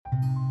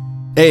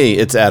Hey,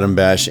 it's Adam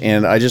Bash,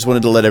 and I just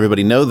wanted to let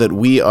everybody know that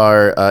we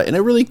are in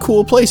a really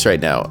cool place right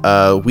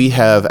now. We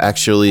have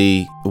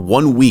actually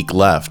 1 week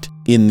left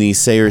in the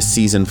Sayers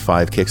Season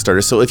 5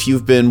 Kickstarter. So if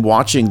you've been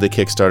watching the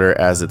Kickstarter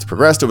as it's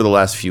progressed over the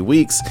last few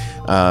weeks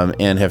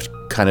and have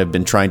kind of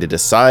been trying to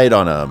decide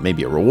on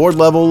maybe a reward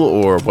level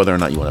or whether or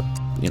not you want to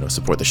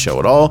support the show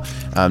at all,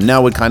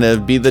 now would kind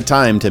of be the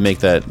time to make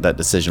that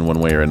decision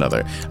one way or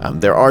another.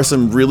 There are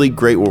some really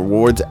great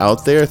rewards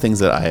out there, things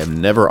that I have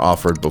never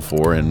offered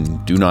before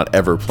and do not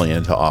ever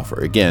plan to offer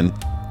again.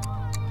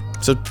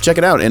 So check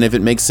it out, and if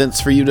it makes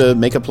sense for you to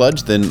make a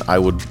pledge, then I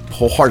would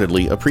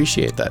wholeheartedly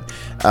appreciate that.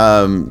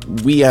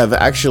 We have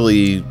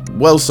actually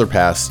well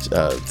surpassed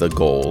the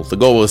goal. The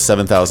goal was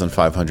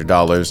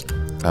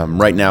 $7,500.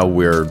 Right now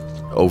we're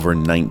over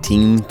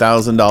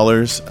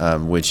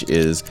 $19,000, which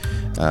is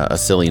a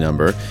silly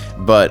number.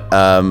 But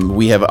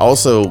we have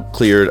also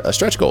cleared a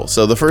stretch goal.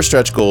 So the first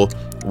stretch goal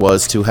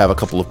was to have a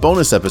couple of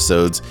bonus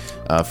episodes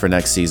for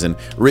next season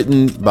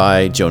written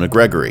by Jonah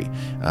Gregory,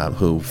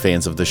 who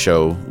fans of the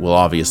show will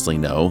obviously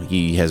know.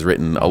 He has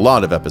written a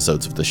lot of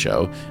episodes of the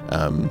show,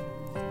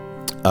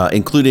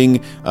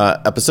 including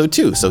episode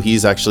 2. So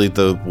he's actually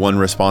the one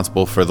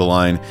responsible for the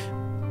line,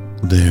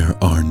 "There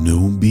are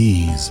no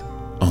bees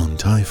on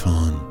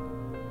Typhon."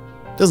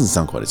 Doesn't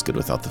sound quite as good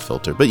without the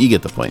filter, but you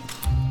get the point.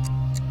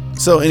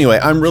 So anyway,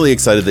 I'm really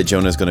excited that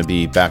Jonah's going to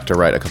be back to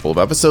write a couple of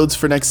episodes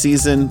for next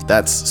season.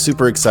 That's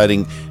super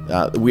exciting.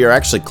 We are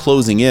actually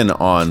closing in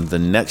on the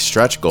next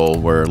stretch goal.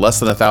 We're less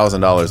than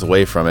 $1,000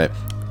 away from it.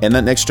 And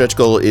that next stretch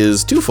goal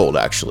is twofold,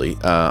 actually.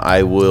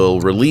 I will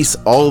release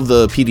all of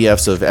the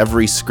PDFs of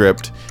every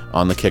script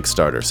on the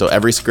Kickstarter. So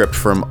every script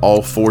from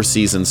all 4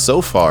 seasons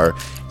so far.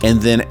 And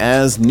then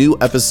as new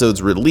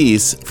episodes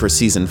release for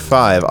season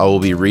 5, I will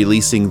be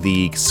releasing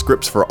the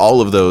scripts for all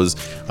of those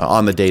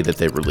on the day that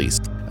they release.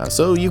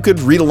 So you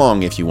could read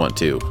along if you want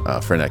to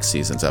for next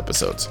season's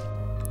episodes.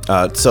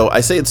 So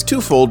I say it's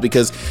twofold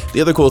because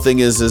the other cool thing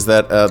is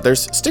that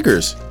there's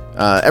stickers.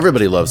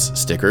 Everybody loves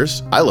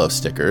stickers. I love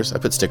stickers. I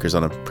put stickers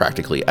on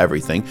practically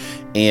everything.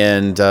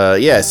 And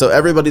so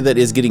everybody that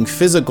is getting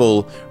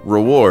physical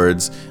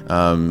rewards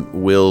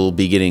will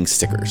be getting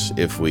stickers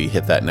if we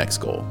hit that next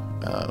goal,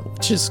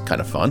 which is kind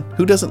of fun.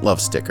 Who doesn't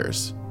love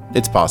stickers?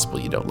 It's possible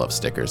you don't love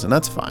stickers, and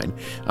that's fine.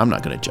 I'm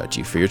not going to judge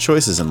you for your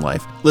choices in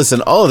life. Listen,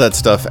 all of that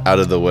stuff out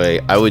of the way,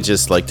 I would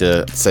just like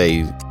to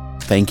say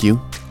thank you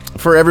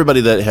for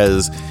everybody that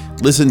has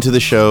listened to the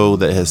show,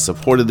 that has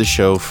supported the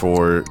show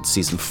for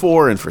season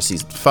 4 and for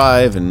season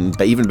 5,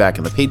 and even back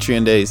in the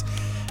Patreon days.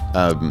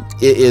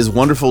 It is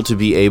wonderful to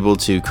be able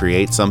to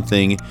create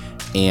something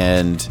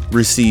and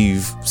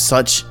receive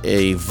such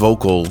a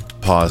vocal,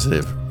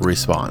 positive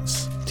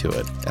response to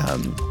it.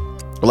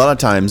 A lot of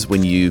times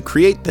when you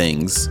create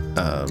things,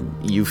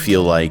 you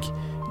feel like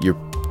you're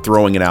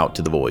throwing it out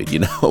to the void,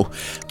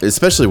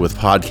 especially with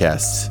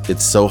podcasts.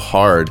 It's so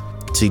hard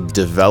to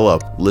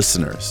develop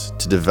listeners,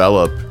 to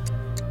develop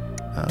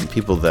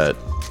people that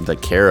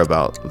care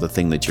about the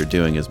thing that you're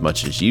doing as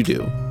much as you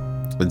do.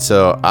 And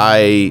so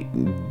I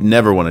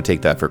never want to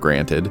take that for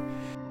granted.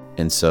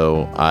 And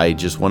so I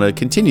just want to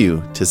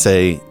continue to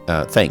say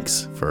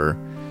thanks for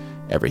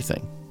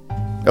everything.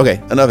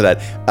 Okay, enough of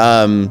that.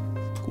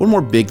 One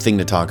more big thing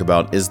to talk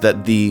about is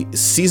that the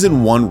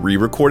Season 1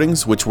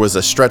 re-recordings, which was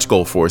a stretch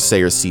goal for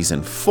Sayers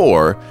Season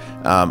 4,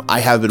 I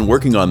have been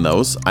working on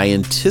those. I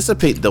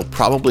anticipate they'll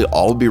probably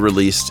all be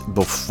released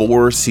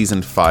before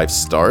Season 5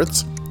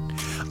 starts.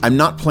 I'm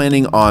not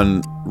planning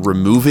on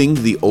removing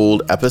the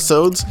old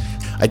episodes.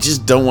 I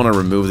just don't want to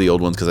remove the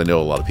old ones because I know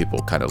a lot of people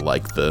kind of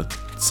like the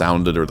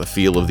sound or the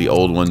feel of the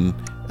old one,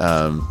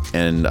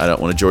 and I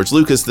don't want to George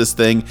Lucas this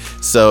thing,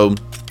 so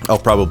I'll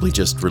probably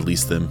just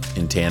release them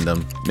in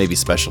tandem, maybe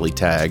specially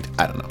tagged.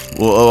 I don't know.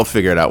 We'll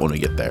figure it out when we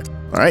get there.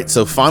 All right,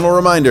 so final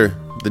reminder,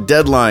 the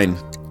deadline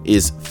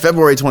is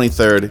February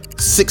 23rd,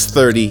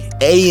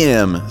 6:30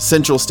 a.m.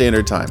 Central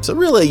Standard Time. So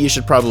really, you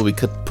should probably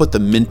put the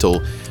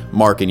mental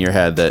mark in your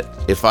head that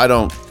if I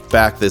don't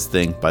back this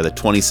thing by the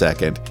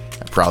 22nd,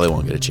 I probably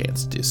won't get a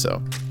chance to do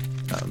so.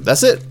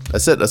 That's it.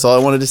 That's all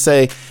I wanted to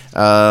say.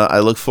 I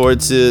look forward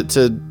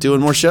to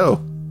doing more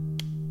show.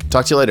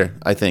 Talk to you later,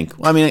 I think.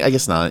 Well, I mean, I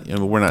guess not.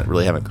 We're not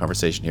really having a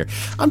conversation here.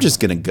 I'm just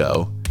going to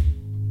go.